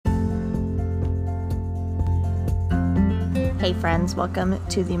Hey friends, welcome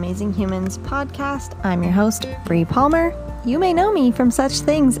to the Amazing Humans podcast. I'm your host, Bree Palmer. You may know me from such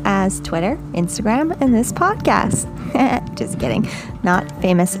things as Twitter, Instagram, and this podcast. Just kidding, not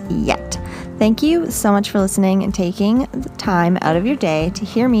famous yet. Thank you so much for listening and taking the time out of your day to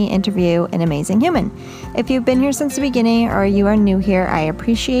hear me interview an amazing human. If you've been here since the beginning or you are new here, I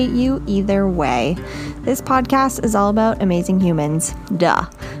appreciate you either way. This podcast is all about amazing humans. Duh.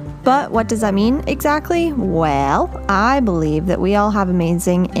 But what does that mean exactly? Well, I believe that we all have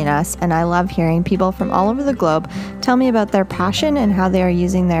amazing in us, and I love hearing people from all over the globe tell me about their passion and how they are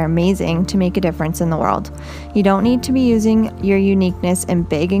using their amazing to make a difference in the world. You don't need to be using your uniqueness in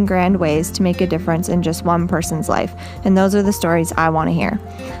big and grand ways to make a difference in just one person's life, and those are the stories I want to hear.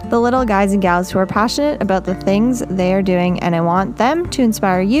 The little guys and gals who are passionate about the things they are doing, and I want them to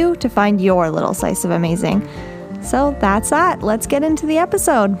inspire you to find your little slice of amazing. So that's that. Let's get into the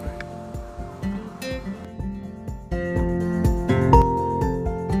episode.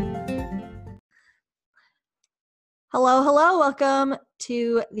 Hello. Welcome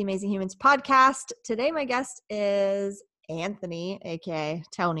to the Amazing Humans podcast. Today, my guest is Anthony, aka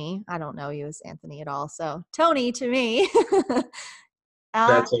Tony. I don't know you as Anthony at all, so Tony to me.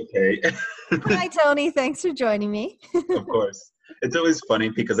 That's okay. Hi, Tony. Thanks for joining me. Of course. It's always funny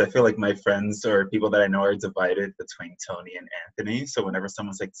because I feel like my friends or people that I know are divided between Tony and Anthony. So whenever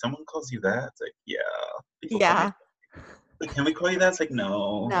someone's like, someone calls you that? It's like, yeah. People call me, like, can we call you that? It's like,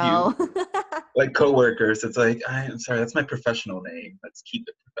 no. No. Like coworkers, it's like, I'm sorry, that's my professional name. Let's keep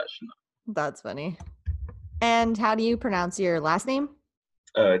it professional. That's funny. And how do you pronounce your last name?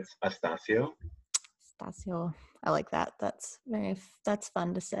 It's Astacio. Astacio. I like that. That's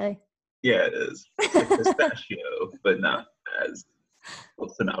fun to say. Yeah, it is. It's like pistachio, but not as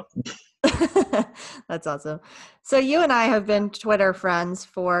close enough. That's awesome. So you and I have been Twitter friends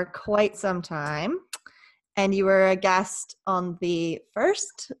for quite some time, and you were a guest on the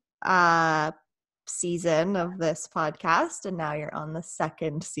first season of this podcast, and now you're on the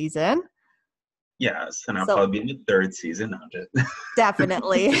second season. Yes, and I'll probably be in the third season.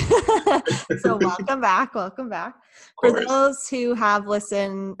 Definitely. So welcome back. For those who have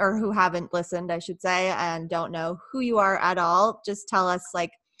listened or who haven't listened, I should say, and don't know who you are at all, just tell us like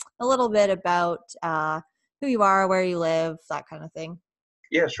a little bit about who you are, where you live, that kind of thing.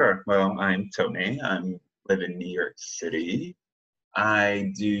 Yeah, sure. Well, I'm Tony. I live in New York City.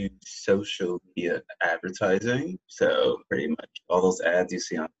 I do social media advertising, so pretty much all those ads you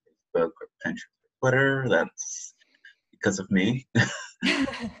see on Facebook or Pinterest or Twitter, that's because of me.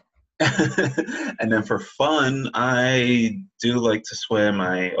 And then for fun, I do like to swim.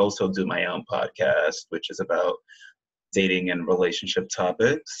 I also do my own podcast, which is about dating and relationship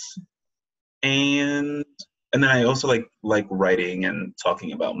topics. And then I also like writing and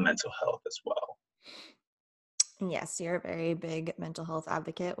talking about mental health as well. Yes, you're a very big mental health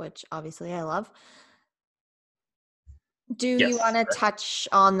advocate, which obviously I love. Do you want to touch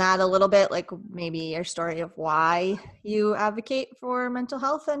on that a little bit, like maybe your story of why you advocate for mental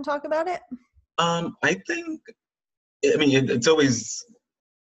health and talk about it? It's always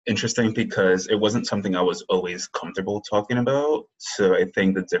interesting because it wasn't something I was always comfortable talking about. So I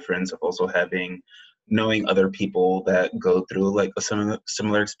think the difference of also knowing other people that go through like a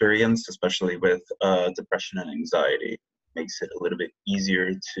similar experience, especially with depression and anxiety, makes it a little bit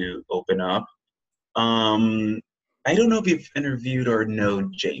easier to open up. I don't know if you've interviewed or know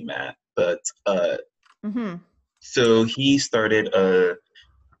J-Matt, but so he started a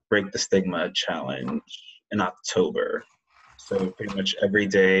Break the Stigma challenge in October. So pretty much every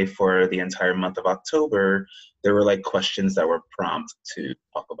day for the entire month of October, there were like questions that were prompted to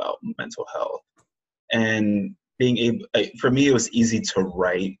talk about mental health. And for me, it was easy to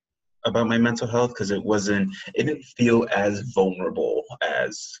write about my mental health because it didn't feel as vulnerable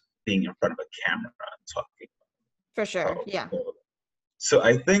as being in front of a camera and talking. For sure, yeah. So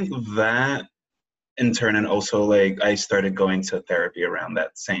I think that in turn, and also like I started going to therapy around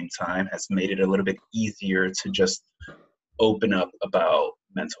that same time, has made it a little bit easier to just open up about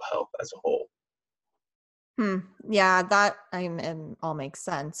mental health as a whole. Yeah, that all makes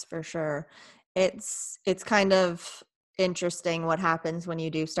sense for sure. It's kind of interesting what happens when you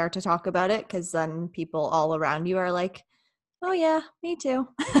do start to talk about it, because then people all around you are like, oh yeah, me too.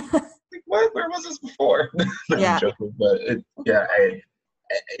 Like, what? Where was this before? No, yeah. I'm joking, but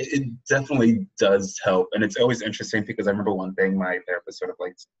it definitely does help. And it's always interesting because I remember one thing my therapist sort of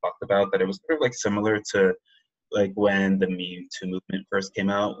like talked about, that it was sort of like similar to like when the Me Too movement first came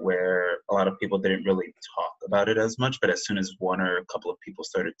out, where a lot of people didn't really talk about it as much, but as soon as one or a couple of people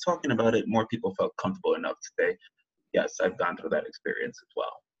started talking about it, more people felt comfortable enough to say, yes, I've gone through that experience as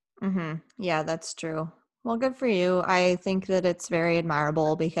well. Yeah, that's true. Well, good for you. I think that it's very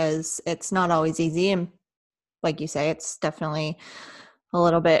admirable because it's not always easy. And like you say, it's definitely a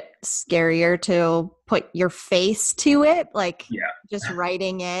little bit scarier to put your face to it. Like Yeah. just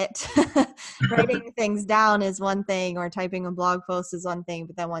writing it, writing things down is one thing, or typing a blog post is one thing.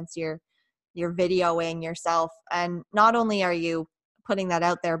 But then once you're videoing yourself, and not only are you putting that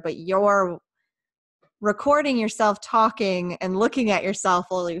out there, but you're recording yourself talking and looking at yourself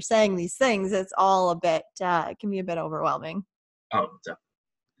while you're saying these things, it's all a bit it can be a bit overwhelming, Oh, definitely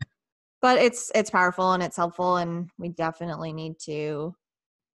but it's powerful and it's helpful, and we definitely need to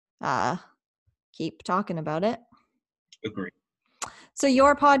uh keep talking about it. agree. So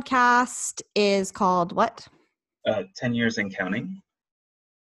your podcast is called what? 10 years and counting.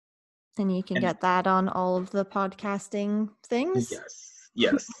 And you can And get that on all of the podcasting things.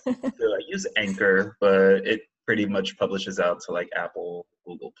 yes. So I use Anchor, but it pretty much publishes out to like Apple,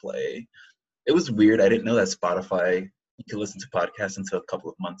 Google Play. It was weird. I didn't know that Spotify, you could listen to podcasts until a couple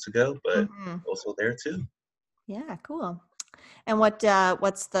of months ago, but also there too. Yeah, cool. And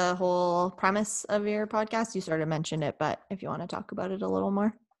what's the whole premise of your podcast? You sort of mentioned it, but if you want to talk about it a little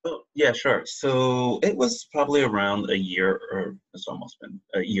more. Oh, yeah, sure. So it was probably around a year, or it's almost been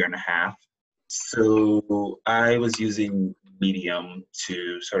a year and a half. So I was using Medium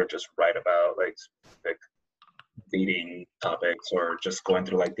to sort of just write about like specific dating topics, or just going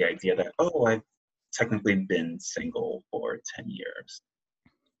through like the idea that, oh, I've technically been single for 10 years.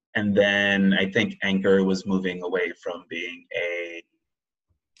 And then I think Anchor was moving away from being a,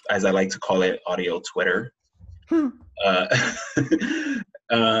 as I like to call it, audio Twitter.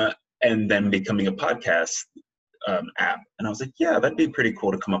 Uh, and then becoming a podcast app. And I was like, yeah, that'd be pretty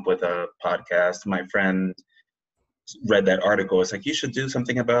cool to come up with a podcast. My friend read that article. It's like, you should do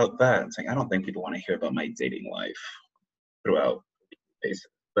something about that. It's like, I don't think people want to hear about my dating life throughout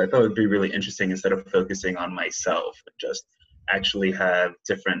Facebook. But I thought it'd be really interesting, instead of focusing on myself, just actually have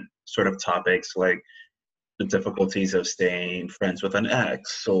different sort of topics like the difficulties of staying friends with an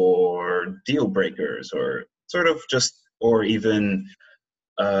ex, or deal breakers, or sort of just, or even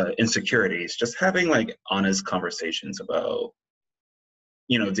insecurities, just having like honest conversations about,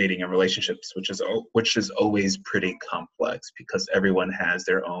 dating and relationships, which is always pretty complex, because everyone has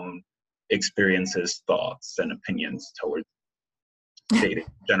their own experiences, thoughts, and opinions towards dating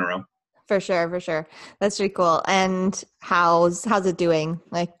in general. For sure. That's pretty cool. And how's it doing?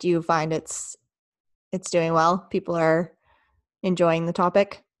 Like, do you find it's doing well? People are enjoying the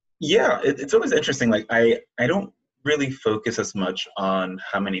topic? Yeah, it's always interesting. Like I don't really focus as much on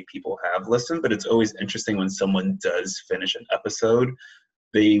how many people have listened, but it's always interesting when someone does finish an episode.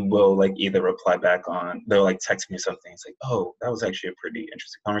 They will like either reply back on, they'll like text me something. It's like, oh, that was actually a pretty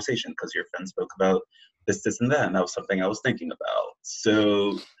interesting conversation, because your friend spoke about this, and that, and that was something I was thinking about.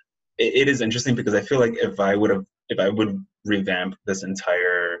 So it is interesting, because I feel like if I would revamp this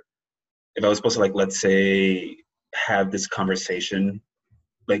entire, if I was supposed to, like, let's say, have this conversation,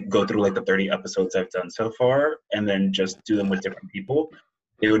 like go through like the 30 episodes I've done so far, and then just do them with different people,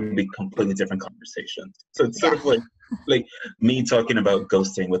 it would be completely different conversations. So it's sort of like me talking about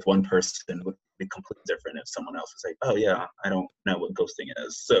ghosting with one person would be completely different if someone else was like, oh yeah, I don't know what ghosting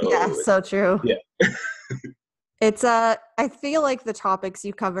is. So yeah, so true. Yeah. It's I feel like the topics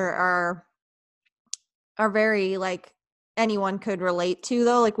you cover are very like anyone could relate to,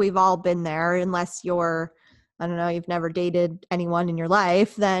 though. Like, we've all been there, unless you're, I don't know, you've never dated anyone in your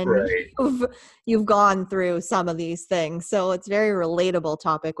life, then Right. you've gone through some of these things. So it's very relatable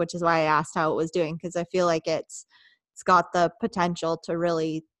topic, which is why I asked how it was doing, because I feel like it's got the potential to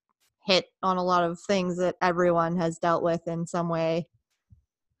really hit on a lot of things that everyone has dealt with in some way.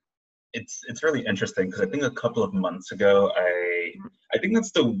 It's really interesting, because I think a couple of months ago, I think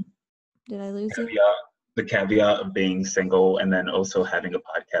that's the Did I lose you? caveat of being single, and then also having a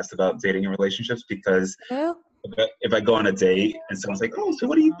podcast about dating and relationships, because Hello? if I go on a date and someone's like, oh, so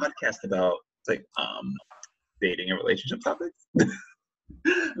what do you podcast about? It's like, dating and relationship topics.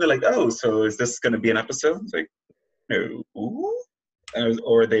 They're like, oh, so is this going to be an episode? It's like, no.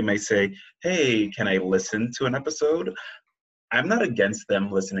 Or they might say, hey, can I listen to an episode? I'm not against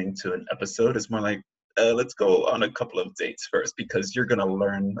them listening to an episode. It's more like, let's go on a couple of dates first, because you're going to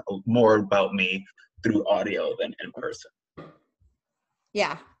learn more about me through audio than in person.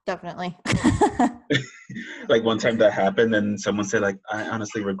 Yeah, definitely. Like one time that happened, and someone said, like, I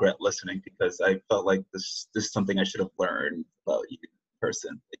honestly regret listening, because I felt like this is something I should have learned about you in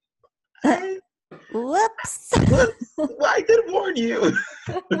person. Whoops. Well, I could warn you.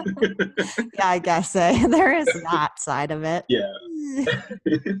 Yeah, I guess there is that side of it. Yeah.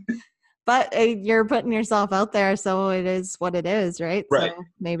 But you're putting yourself out there, so it is what it is, right? Right. So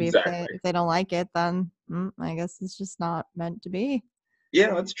maybe Exactly. if they don't like it, then I guess it's just not meant to be.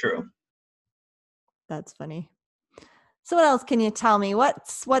 Yeah, that's true. That's funny. So what else can you tell me?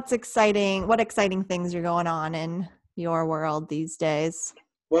 What's exciting? What exciting things are going on in your world these days?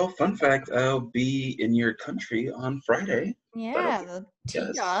 Well, fun fact, I'll be in your country on Friday. That'll Yeah, be, the yes.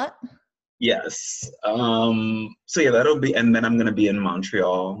 T-Dot. Yes. So yeah, that'll be, and then I'm gonna be in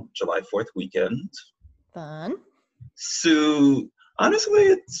Montreal July 4th weekend. Fun. So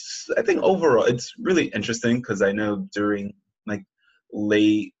honestly, I think overall it's really interesting because I know during like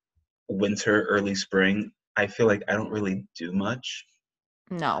late winter, early spring, I feel like I don't really do much.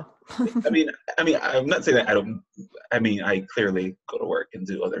 No. I mean, I'm not saying that I don't. I mean, I clearly go to work and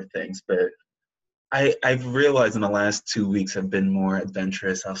do other things, but I've realized in the last 2 weeks I've been more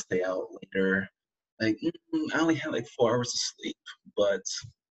adventurous. I'll stay out later. Like I only had like 4 hours of sleep, but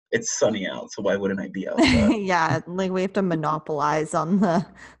it's sunny out, so why wouldn't I be outside? Yeah, like we have to monopolize on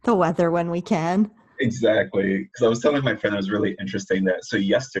the weather when we can. Exactly. Because I was telling my friend it was really interesting that so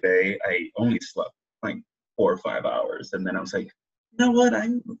yesterday I only slept like 4 or 5 hours, and then I was like, you know what? I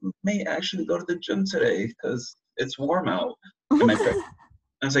may actually go to the gym today because it's warm out. And my friend,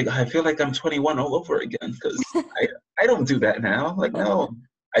 I was like, I feel like I'm 21 all over again because I don't do that now. Like, no,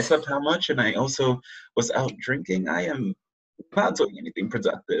 I slept how much, and I also was out drinking. I am not doing anything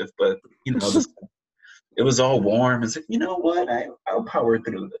productive, but this it was all warm. It's like, you know what? I'll power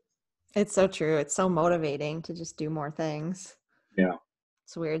through this. It's so true. It's so motivating to just do more things. Yeah.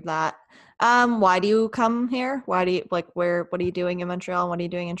 It's weird that. Why do you come here? Why do you what are you doing in Montreal? What are you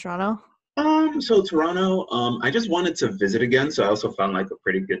doing in Toronto? So Toronto, I just wanted to visit again, so I also found like a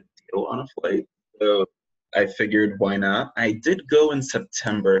pretty good deal on a flight. So I figured why not? I did go in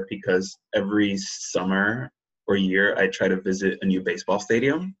September because every summer or year I try to visit a new baseball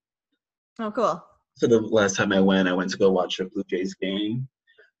stadium. Oh, cool. So the last time I went to go watch a Blue Jays game,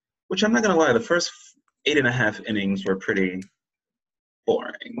 which I'm not gonna lie, the first 8.5 innings were pretty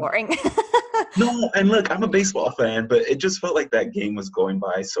boring. Boring. No, and look, I'm a baseball fan, but it just felt like that game was going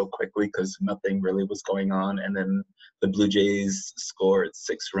by so quickly because nothing really was going on. And then the Blue Jays scored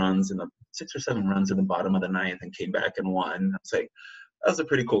 6 or 7 runs in the bottom of the ninth and came back and won. I was like, that was a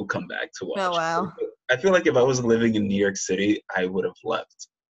pretty cool comeback to Oh, watch. wow. I feel like if I was living in New York City, I would have left.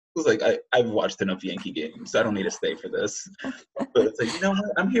 It was like I've watched enough Yankee games. I don't need to stay for this. But it's like, you know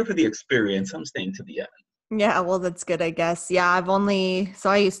what? I'm here for the experience. I'm staying to the end. Yeah, well, that's good, I guess. Yeah,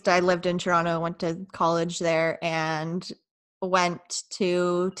 I lived in Toronto, went to college there, and went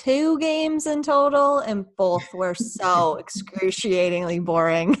to 2 games in total, and both were so excruciatingly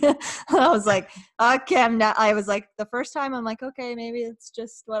boring. I was like, okay, I was like, the first time I'm like, okay, maybe it's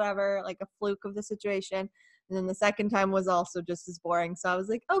just whatever, like a fluke of the situation. And then the second time was also just as boring. So I was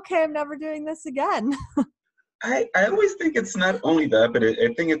like, okay, I'm never doing this again. I always think it's not only that, but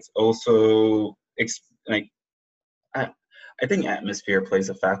I think it's also like I, I think atmosphere plays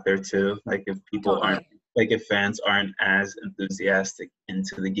a factor too. Like if people aren't Totally. like if fans aren't as enthusiastic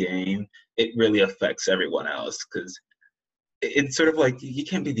into the game, it really affects everyone else because it's sort of like you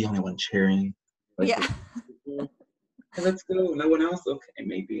can't be the only one cheering. Like, Yeah. hey, let's go. No one else. Okay,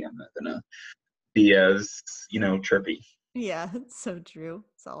 maybe I'm not gonna be as chirpy. Yeah, it's so true.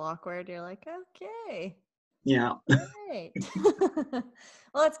 It's all awkward. You're like, okay. Yeah. Great.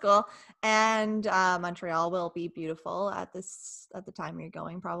 Well, that's cool. And Montreal will be beautiful at the time you're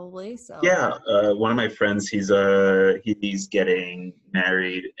going, probably. So Yeah, one of my friends, he's getting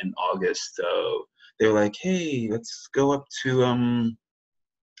married in August, so they were like, "Hey, let's go up to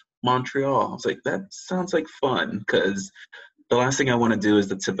Montreal." I was like, "That sounds like fun," because the last thing I want to do is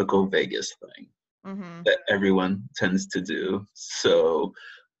the typical Vegas thing mhm. that everyone tends to do. So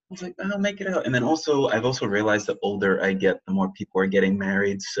I was like, "I'll make it out." And then also, I've also realized the older I get, the more people are getting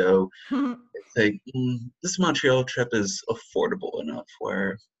married. So it's like this Montreal trip is affordable enough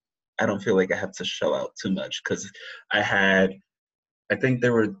where I don't feel like I have to shell out too much because I had, I think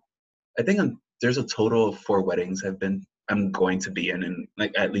there were, I think there's a total of 4 weddings I'm going to be in and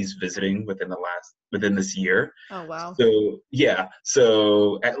like at least visiting within this year. Oh, wow. So yeah,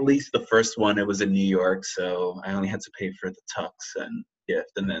 so at least the first one it was in New York, so I only had to pay for the tux and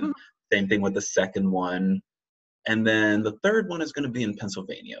gift, and then same thing with the second one, and then the third one is going to be in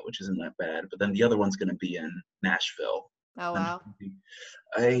Pennsylvania, which isn't that bad, but then the other one's going to be in Nashville. Oh, I'm wow.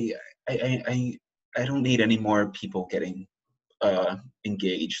 I I I I don't need any more people getting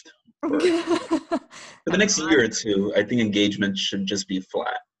engaged for the Kind of next year or two. I think engagement should just be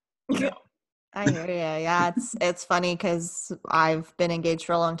flat. You odd. know. I hear you. Yeah, it's funny because I've been engaged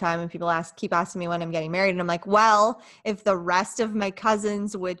for a long time, and people keep asking me when I'm getting married, and I'm like, well, if the rest of my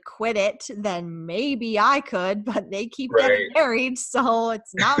cousins would quit it, then maybe I could, but they keep getting Right. married, so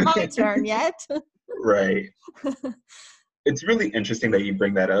it's not my turn yet. Right. It's really interesting that you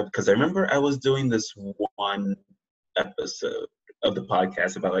bring that up because I remember I was doing this one episode of the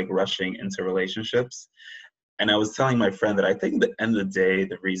podcast about like rushing into relationships. And I was telling my friend that I think at the end of the day,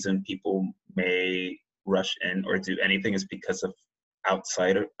 the reason people may rush in or do anything is because of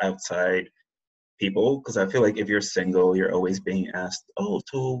outside people. Because I feel like if you're single, you're always being asked, "Oh,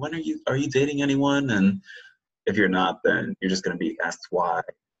 so when are you dating anyone?" And if you're not, then you're just gonna be asked why.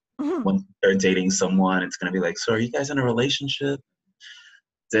 When they're dating someone, it's gonna be like, "So are you guys in a relationship?"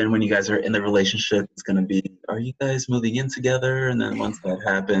 Then when you guys are in the relationship, it's gonna be, "Are you guys moving in together?" And then once that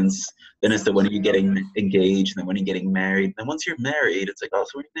happens, then it's So the when are you true. getting engaged, and then when are you getting married. And then once you're married, it's like, "Oh,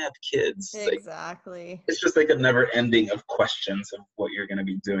 so we're gonna have kids." Like Exactly. it's just like a never ending of questions of what you're gonna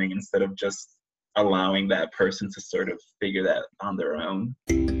be doing instead of just allowing that person to sort of figure that on their own.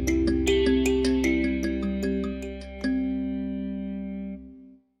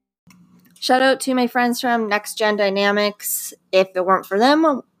 Shout out to my friends from Next Gen Dynamics. If it weren't for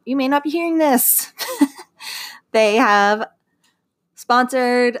them, you may not be hearing this. They have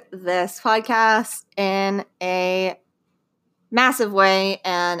sponsored this podcast in a massive way,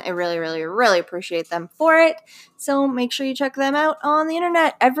 and I really, really, really appreciate them for it. So make sure you check them out on the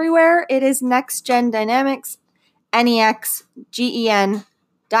internet. Everywhere it is Next Gen Dynamics, NEXGEN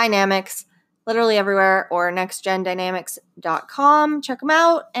Dynamics, literally everywhere, or nextgendynamics.com. Check them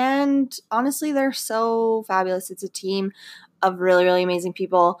out. And honestly, they're so fabulous. It's a team of really, really amazing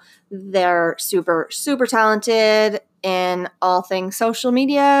people. They're super, super talented in all things social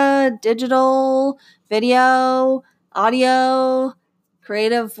media, digital, video, audio,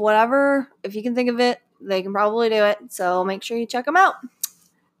 creative, whatever. If you can think of it, they can probably do it. So make sure you check them out.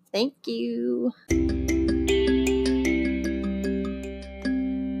 Thank you.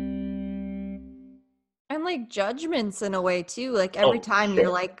 And like judgments in a way too. Like every Oh, time you're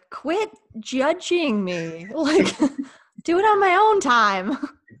sure. like, quit judging me. Like, do it on my own time.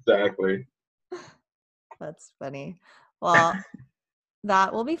 Exactly. That's funny. Well,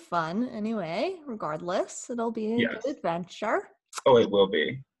 that will be fun anyway, regardless. It'll be a good Yes. adventure. Oh, it will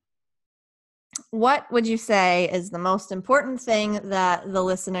be. What would you say is the most important thing that the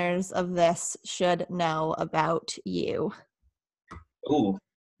listeners of this should know about you? Oh,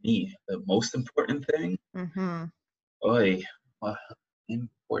 me. The most important thing? Mm-hmm. Oi, uh,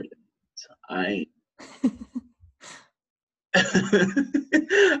 important. I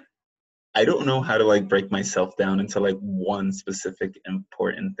I don't know how to like break myself down into like one specific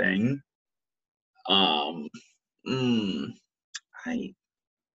important thing. Um, mm, I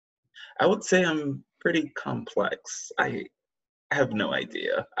I would say I'm pretty complex. I have no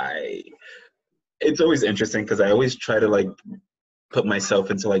idea. I It's always interesting because I always try to like put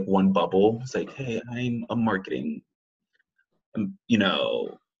myself into like one bubble. It's like, hey, I'm a marketing, you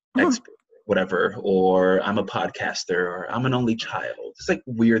know, expert, whatever, or I'm a podcaster, or I'm an only child. It's like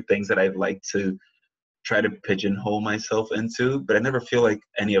weird things that I'd like to try to pigeonhole myself into, but I never feel like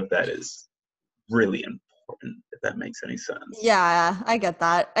any of that is really important, if that makes any sense. Yeah, I get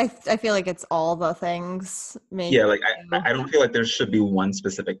that. I feel like it's all the things make Yeah, like you. I don't feel like there should be one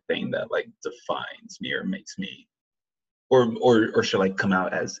specific thing that like defines me or makes me or should like come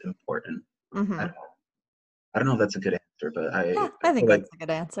out as important. I Mm-hmm. don't, I don't know if that's a good answer, but Yeah, I I think feel like that's a good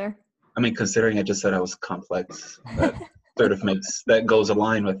answer. I mean considering I just said I was complex, that sort of makes that goes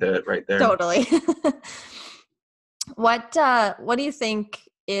align with it right there. Totally. What do you think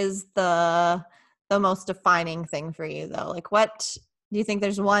is the most defining thing for you though? Like what do you think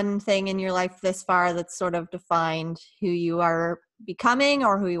there's one thing in your life this far that's sort of defined who you are becoming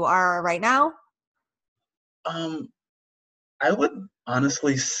or who you are right now? Um I would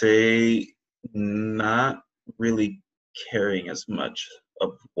honestly say not really caring as much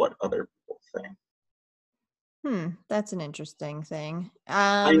of what other people think. That's an interesting thing.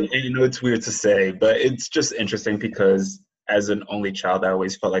 I know it's weird to say, but it's just interesting because as an only child, I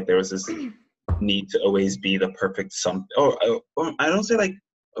always felt like there was this need to always be the perfect something. Or I don't say like,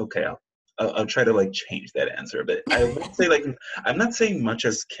 okay, I'll try to like change that answer a bit. I would say like, I'm not saying much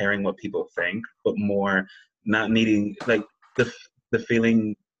as caring what people think, but more not needing like the the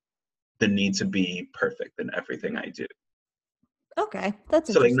feeling the need to be perfect in everything I do. Okay, that's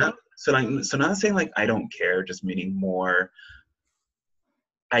So like interesting. not so not saying like I don't care, just meaning more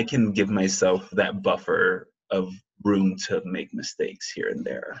I can give myself that buffer of room to make mistakes here and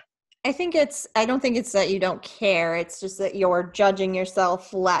there. I don't think it's that you don't care. It's just that you're judging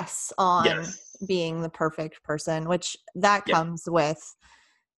yourself less on Yes. being the perfect person, which that Yeah, comes with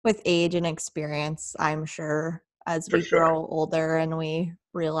age and experience, I'm sure, as for we sure. grow older and we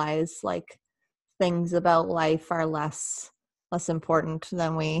realize like things about life are less important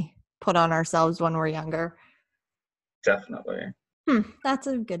than we put on ourselves when we're younger. Definitely. That's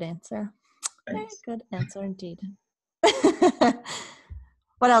a good answer. Very Thanks. good answer indeed.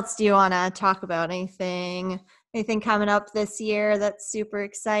 What else do you want to talk about? Anything coming up this year that's super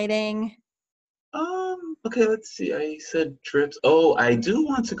exciting? Okay, let's see. I said trips. Oh, I do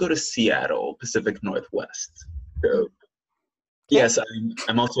want to go to Seattle, Pacific Northwest. So, Okay. yes,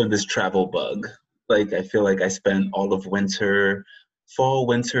 I'm also in this travel bug. Like, I feel like I spent all of fall,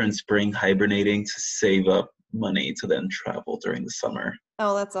 winter, and spring hibernating to save up money to then travel during the summer.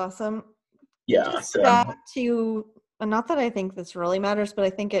 Oh, that's awesome. Yeah, Just so not that I think this really matters, but I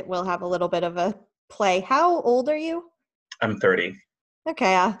think it will have a little bit of a play. How old are you? I'm 30.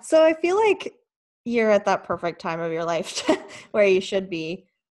 Okay, yeah. So I feel like you're at that perfect time of your life where you should be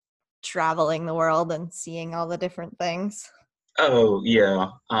traveling the world and seeing all the different things. Oh, yeah.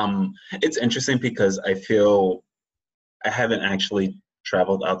 It's interesting because I feel I haven't actually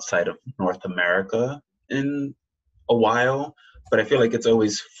traveled outside of North America in a while, but I feel like it's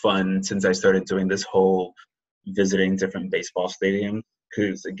always fun since I started doing this whole visiting different baseball stadiums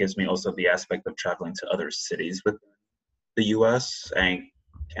because it gives me also the aspect of traveling to other cities with the US and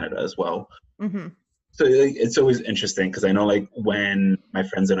Canada as well. Mm-hmm. So like, it's always interesting because I know like when my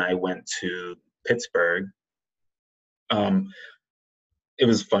friends and I went to Pittsburgh, um, it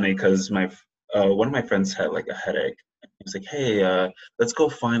was funny because my one of my friends had like a headache. He was like, "Hey, let's go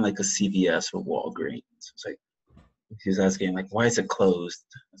find like a CVS or Walgreens." It's like he was asking like, "Why is it closed?"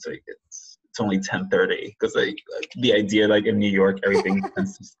 It's like it's only 10:30 because like the idea like in New York everything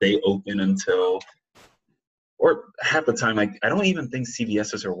tends to stay open until or half the time like I don't even think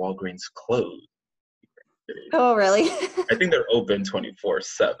CVS's or Walgreens close. Oh, really? I think they're open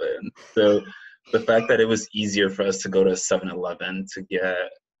 24/7. So the fact that it was easier for us to go to 7-Eleven to get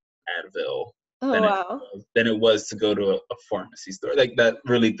Advil Oh, than it wow. than it was to go to a pharmacy store. Like that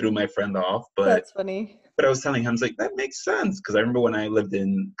really threw my friend off. That's funny. But I was telling him, I was like, that makes sense because I remember when I lived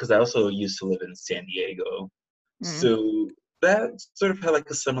in because I also used to live in San Diego, Mm. so that sort of had like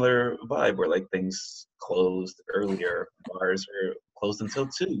a similar vibe where like things closed earlier, bars were closed until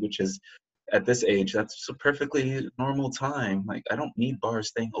 2, which is at this age that's a perfectly normal time. Like I don't need bars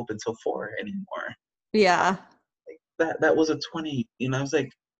staying open till 4 anymore. Yeah. That was a 20, I was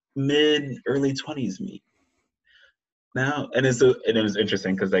like mid early 20s me now, and it was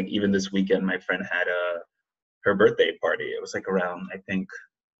interesting because like even this weekend my friend had her birthday party. It was like around I think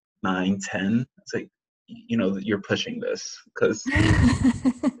 9, 10. It's like you're pushing this because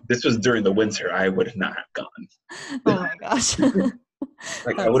this was during the winter. I would not have Oh gone. my gosh.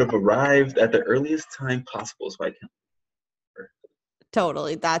 Like I would That's have arrived at the earliest time possible so I can.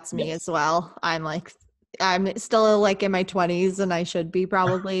 totally, that's me Yes. as well. I'm still like in my 20s and I should be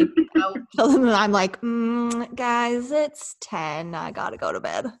probably out. I'm like, guys, it's 10. I gotta go to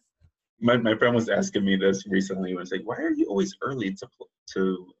bed. My friend was asking me this recently. He was like, "Why are you always early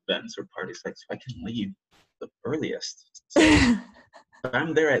to events or parties? Like, so I can leave the earliest." It's like if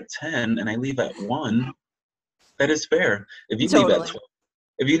I'm there at 10 and I leave at 1. That is fair. If you leave at Totally. 12,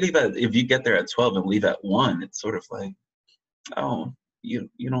 if you get there at 12 and leave at 1, it's sort of like, oh,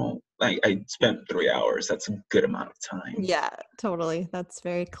 I spent 3 hours. That's a good amount of time. Yeah, totally. That's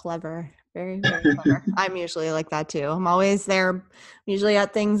very clever. Very, very clever. I'm usually like that too. I'm always there, usually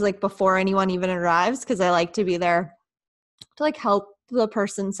at things like before anyone even arrives, because I like to be there to like help the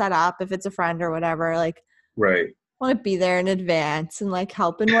person set up if it's a friend or whatever. Like, Right. want to be there in advance and like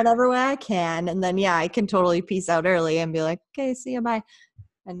help in whatever way I can. And then, yeah, I can totally peace out early and be like, okay, see you, bye.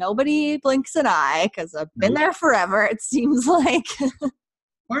 And nobody blinks an eye because I've been Nope. there forever, it seems like.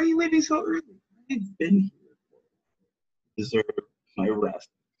 Why are you leaving so early? I've been here. Deserve my rest.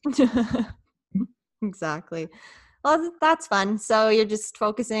 Exactly. Well, that's fun. So you're just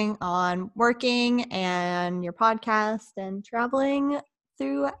focusing on working and your podcast and traveling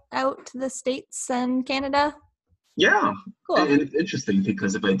throughout the States and Canada. Yeah. Cool. And it's interesting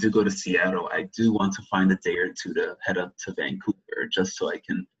because if I do go to Seattle, I do want to find a day or two to head up to Vancouver just so I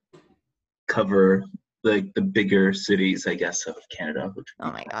can cover like the bigger cities, I guess, of Canada, which would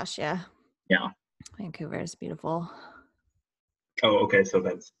Oh be my fun. gosh, yeah. Yeah. Vancouver is beautiful. Oh, okay. So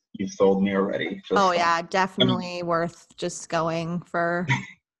you've sold me already. Oh Just yeah, I mean, definitely worth just going for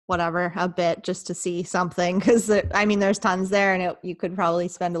whatever a bit just to see something because I mean there's tons there and you could probably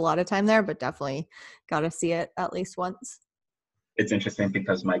spend a lot of time there, but definitely got to see it at least once. it's interesting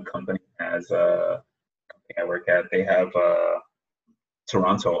because my company has a company I work at. They have a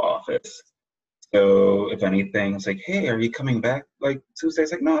Toronto office. So if anything, it's like, hey, are you coming back like Tuesday?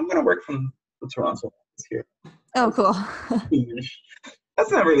 It's like, no, I'm gonna work from the Toronto office here. Oh, cool.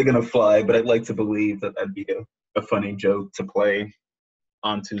 That's not really gonna fly, but I'd like to believe that that'd be a funny joke to play.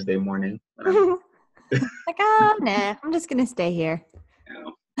 on Tuesday morning. Like, oh, nah, I'm just gonna stay here.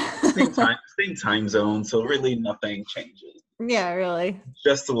 Same time zone, so really nothing changes. Yeah, really.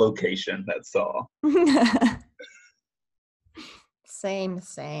 Just the location, that's all.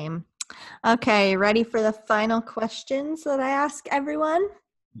 Same. Okay, ready for the final questions that I ask everyone?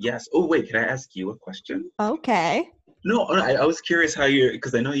 Yes. Oh, wait, can I ask you a question? Okay. No, I was curious how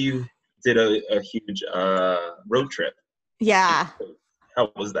because I know you did a huge road trip. Yeah.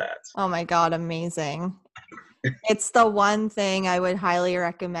 How was that? Oh my God, amazing. It's the one thing I would highly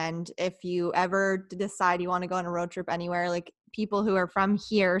recommend if you ever decide you want to go on a road trip anywhere, like people who are from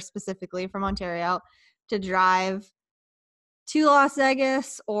here, specifically from Ontario, to drive to Las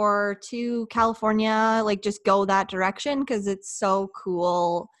Vegas or to California, like just go that direction because it's so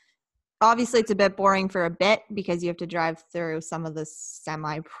cool. Obviously, it's a bit boring for a bit because you have to drive through some of the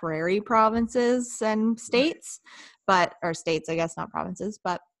semi-prairie provinces and states, or states, I guess, not provinces.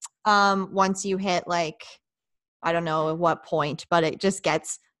 But once you hit like, I don't know at what point, but it just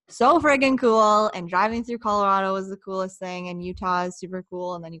gets so friggin' cool. And driving through Colorado was the coolest thing, and Utah is super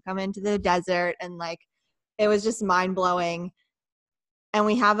cool. And then you come into the desert, and like, it was just mind blowing. And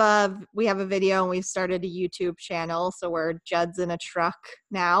we have a video, and we've started a YouTube channel, so we're Judd's in a truck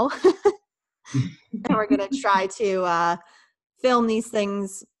now. And we're going to try to film these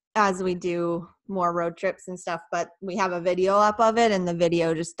things as we do more road trips and stuff, but we have a video up of it, and the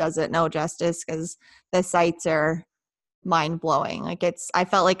video just does it no justice because the sights are mind-blowing. Like, I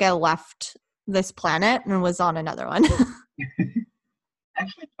felt like I left this planet and was on another one.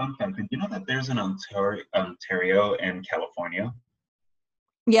 Actually, fun fact, did you know that there's an Ontario and California?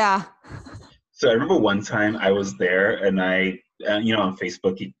 Yeah. So I remember one time I was there, and I, on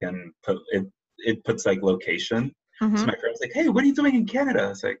Facebook you can put it. It puts like location. Mm-hmm. So my friend was like, "Hey, what are you doing in Canada?" I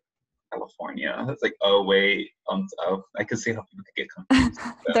was like, "California." I was like, "Oh wait, I could see how people could get confused."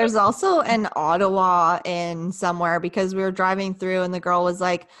 There's also an Ottawa in somewhere because we were driving through, and the girl was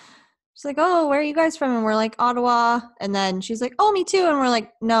like, she's like, "Oh, where are you guys from?" And we're like, "Ottawa." And then she's like, "Oh, me too." And we're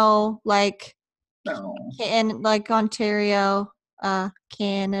like, "No, like, in like Ontario,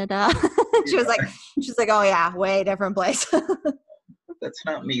 Canada." She's like, "Oh yeah, way different place." That's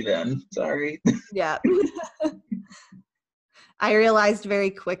not me then. Sorry. Yeah. I realized very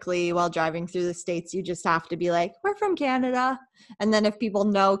quickly while driving through the States, you just have to be like, "We're from Canada." And then if people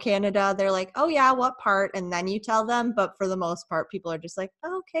know Canada, they're like, "Oh yeah, what part?" And then you tell them. But for the most part, people are just like,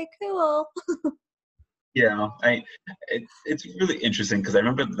 "Okay, cool." Yeah, it's really interesting because I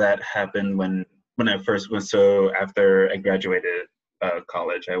remember that happened when I first went. So after I graduated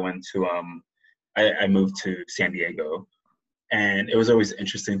college, I went to I moved to San Diego, and it was always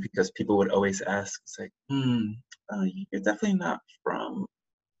interesting because people would always ask, it's like, "You're definitely not from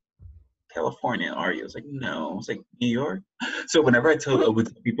California, are you?" I was like, "No." It's like, "New York." So whenever I would tell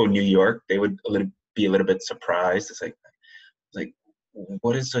people New York, they would be a little bit surprised. It's like,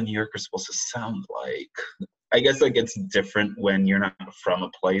 what is a New Yorker supposed to sound like? I guess like it's different when you're not from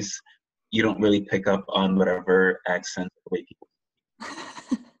a place. You don't really pick up on whatever accent the way people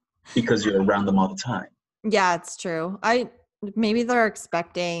because you're around them all the time. Yeah, it's true. Maybe they're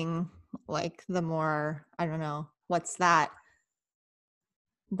expecting like the more, I don't know, what's that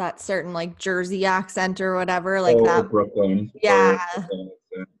certain like Jersey accent or whatever, like that. Or Brooklyn. Yeah.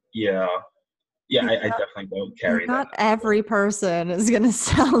 Yeah. Yeah, I definitely don't carry that. Not every person is going to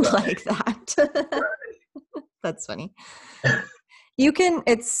sound like that. Right. That's funny.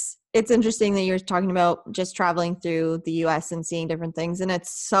 It's interesting that you're talking about just traveling through the US and seeing different things, and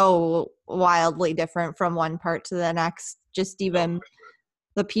it's so wildly different from one part to the next. Just even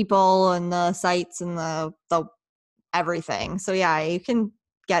the people and the sights and the everything. So yeah, you can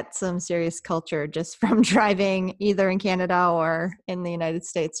get some serious culture just from driving either in Canada or in the United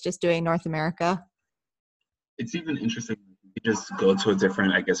States, just doing North America. It's even interesting. You just go to a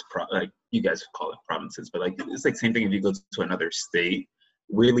different, I guess, like you guys call it provinces, but like it's like same thing if you go to another state.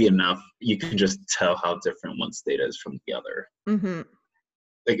 Weirdly enough, you can just tell how different one state is from the other. Mm-hmm.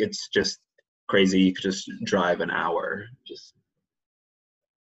 Like it's just crazy. You could just drive an hour just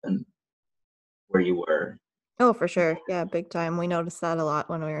and where you were. Oh, for sure. Yeah, big time. We noticed that a lot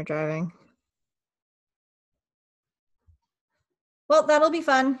when we were driving. Well, that'll be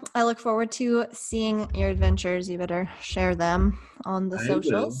fun. I look forward to seeing your adventures. You better share them on the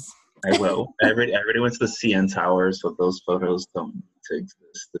socials. I will. I already went to the CN Tower, so those photos don't need to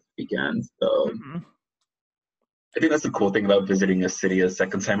exist this weekend. So I think that's the cool thing about visiting a city a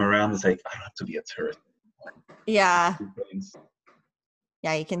second time around. It's like I don't have to be a tourist. Yeah.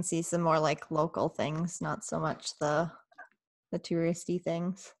 Yeah, you can see some more like local things, not so much the touristy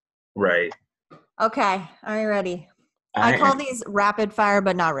things. Right. Okay, are you ready? I call these rapid fire,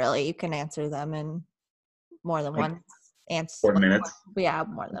 but not really. You can answer them in more than one answer. 4 minutes. Yeah,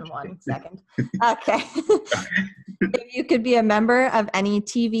 more than 1 second. Okay. If you could be a member of any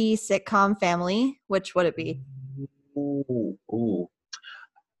TV sitcom family, which would it be? Ooh.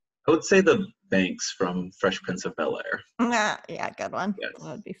 I would say the Banks from Fresh Prince of Bel-Air. Yeah, good one. Yes.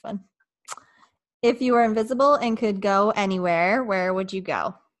 That would be fun. If you were invisible and could go anywhere, where would you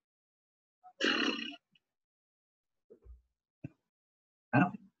go?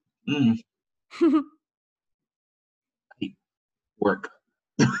 Work.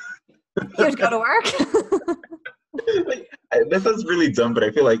 You'd go to work? This is really dumb, but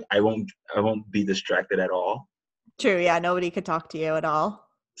I feel like I won't be distracted at all. True, yeah, nobody could talk to you at all.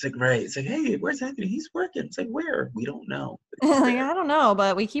 It's like, right. It's like, hey, where's Anthony? He's working. It's like, where? We don't know. Like, I don't know,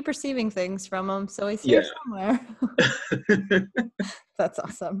 but we keep receiving things from him, so he's here somewhere. That's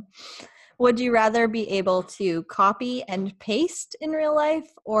awesome. Would you rather be able to copy and paste in real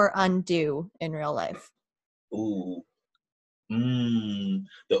life or undo in real life? Ooh. The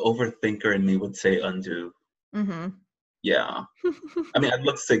overthinker in me would say undo. Mm-hmm. Yeah. I mean, I'd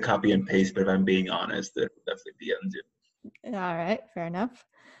love to say copy and paste, but if I'm being honest, it would definitely be undo. All right, fair enough.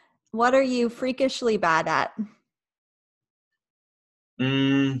 What are you freakishly bad at?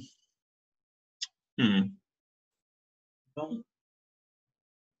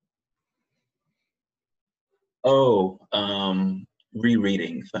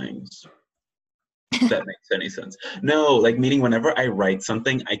 Rereading things. If that makes any sense. No, like meaning whenever I write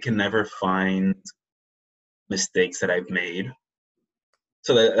something, I can never find mistakes that I've made.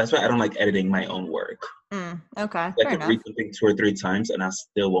 So that's why I don't like editing my own work. Okay, I fair can enough. read something 2 or 3 times and I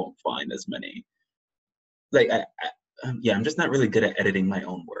still won't find as many. Like, I'm just not really good at editing my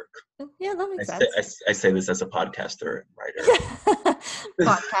own work. Yeah, that makes sense. I say this as a podcaster and writer.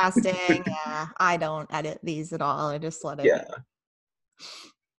 Podcasting, yeah. I don't edit these at all. I just let it. Yeah.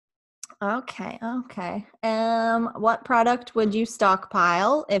 Okay. What product would you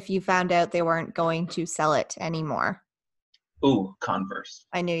stockpile if you found out they weren't going to sell it anymore? Ooh, Converse.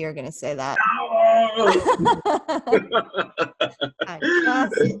 I knew you were going to say that. I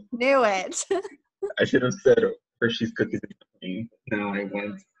just knew it. I should have said Hershey's Cookies and Cream. No, I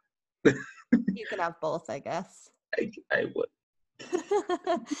went. You could have both, I guess. I would.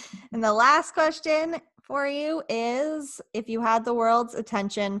 And the last question for you is, if you had the world's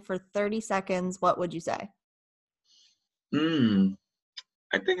attention for 30 seconds, what would you say? I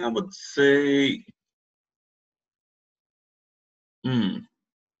think I would say, you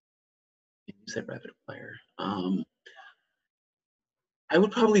said rapid fire. I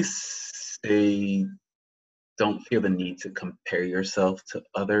would probably say, don't feel the need to compare yourself to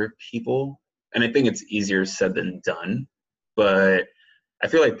other people. And I think it's easier said than done, but I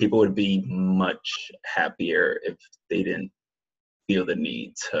feel like people would be much happier if they didn't feel the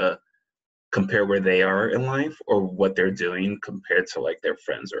need to compare where they are in life or what they're doing compared to like their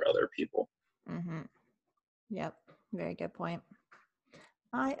friends or other people. Mm-hmm. Yep. Very good point.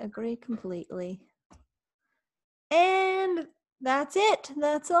 I agree completely. And that's it.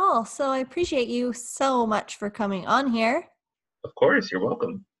 That's all. So I appreciate you so much for coming on here. Of course, you're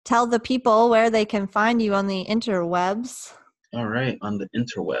welcome. Tell the people where they can find you on the interwebs. All right, on the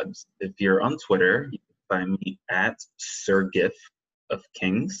interwebs. If you're on Twitter, you can find me at Sir Gif of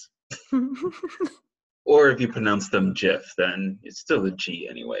Kings. Or if you pronounce them GIF, then it's still a G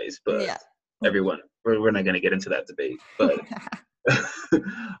anyways. But yeah. Everyone, we're not going to get into that debate. But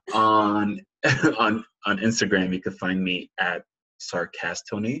on Instagram, you can find me at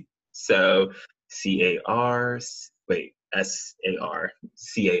Sarcastony. So SARCASTONY.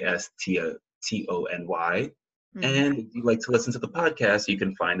 And if you'd like to listen to the podcast, you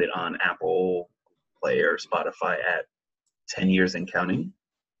can find it on Apple Play or Spotify at 10 Years and Counting.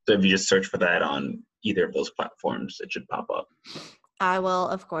 So if you just search for that on either of those platforms, it should pop up. I will,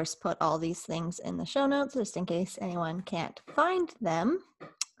 of course, put all these things in the show notes just in case anyone can't find them.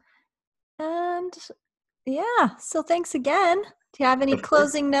 And yeah, so thanks again. Do you have any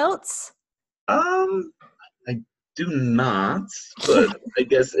closing notes? I do not, but I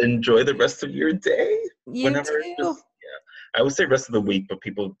guess enjoy the rest of your day. You too. I would say rest of the week, but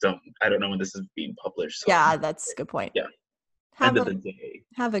people I don't know when this is being published. So yeah, that's a good point. Yeah. End of the day.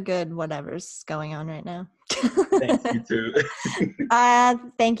 Have a good whatever's going on right now. Thanks, you too.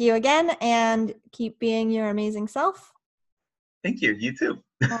 Thank you again, and keep being your amazing self. Thank you. You too.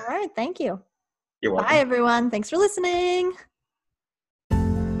 All right. Thank you. You're welcome. Bye, everyone. Thanks for listening.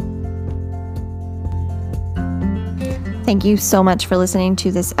 Thank you so much for listening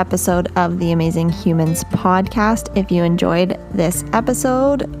to this episode of the Amazing Humans podcast. If you enjoyed this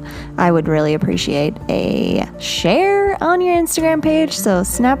episode, I would really appreciate a share on your Instagram page. So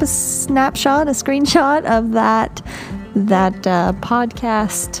snap a screenshot of that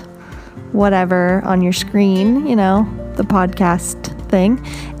podcast, whatever, on your screen, the podcast thing,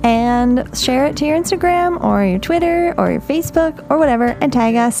 and share it to your Instagram or your Twitter or your Facebook or whatever, and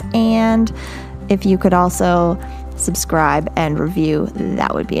tag us. And if you could also subscribe and review,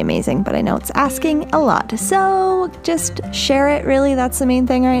 that would be amazing, but I know it's asking a lot, so just share it. Really, that's the main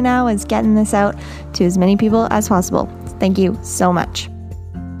thing right now, is getting this out to as many people as possible. Thank you so much.